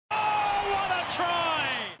try!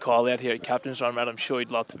 Kyle out here at Captain's Run, mate. I'm sure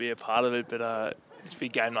you'd love to be a part of it, but it's a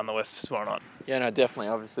big game nonetheless tomorrow night. Yeah, no, definitely.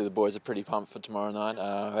 Obviously, the boys are pretty pumped for tomorrow night.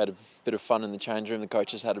 We had a bit of fun in the change room. The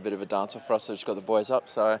coaches had a bit of a dance off for us, so we just got the boys up.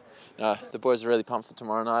 So, the boys are really pumped for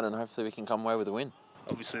tomorrow night, and hopefully we can come away with a win.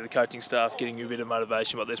 Obviously, the coaching staff getting you a bit of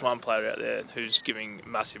motivation, but there's one player out there who's giving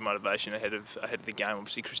massive motivation ahead of the game.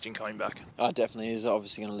 Obviously, Christian coming back. Oh, definitely. He's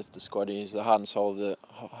obviously going to lift the squad. He's the heart and soul of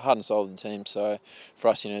the team. So for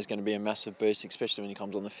us, he's going to be a massive boost, especially when he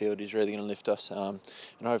comes on the field. He's really going to lift us, and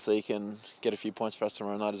hopefully he can get a few points for us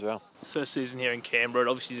tomorrow night as well. First season here in Canberra, it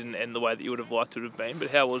obviously didn't end the way that you would have liked it to have been. But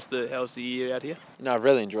how was the year out here? I've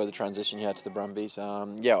really enjoyed the transition here to the Brumbies.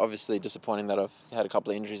 Obviously disappointing that I've had a couple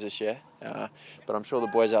of injuries this year, but I'm sure the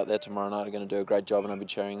boys out there tomorrow night are going to do a great job, and I'll be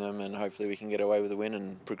cheering them, and hopefully we can get away with a win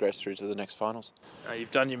and progress through to the next finals. You've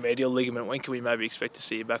done your medial ligament. When can we maybe expect to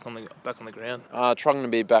see you back on the ground? Trying to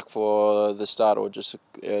be back for the start or just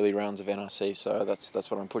early rounds of NRC, so that's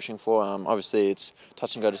what I'm pushing for. Obviously it's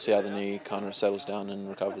touch and go to see how the knee kind of settles down and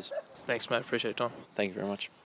recovers. Thanks, mate. Appreciate your time. Thank you very much.